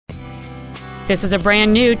This is a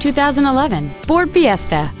brand new 2011 Ford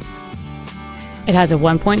Fiesta. It has a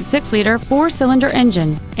 1.6-liter four-cylinder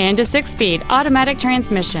engine and a 6-speed automatic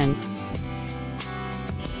transmission.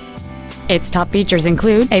 Its top features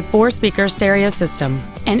include a 4-speaker stereo system,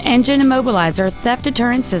 an engine immobilizer theft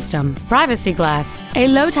deterrent system, privacy glass, a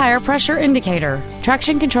low tire pressure indicator,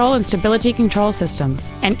 traction control and stability control systems,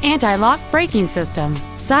 an anti-lock braking system,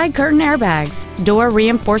 side curtain airbags, door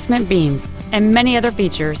reinforcement beams, and many other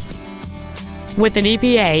features. With an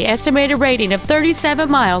EPA estimated rating of 37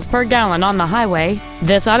 miles per gallon on the highway,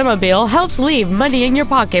 this automobile helps leave money in your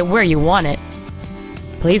pocket where you want it.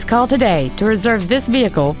 Please call today to reserve this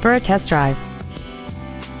vehicle for a test drive.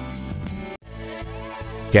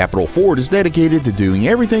 Capital Ford is dedicated to doing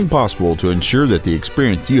everything possible to ensure that the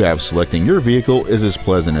experience you have selecting your vehicle is as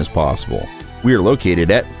pleasant as possible. We are located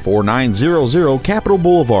at 4900 Capital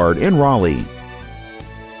Boulevard in Raleigh.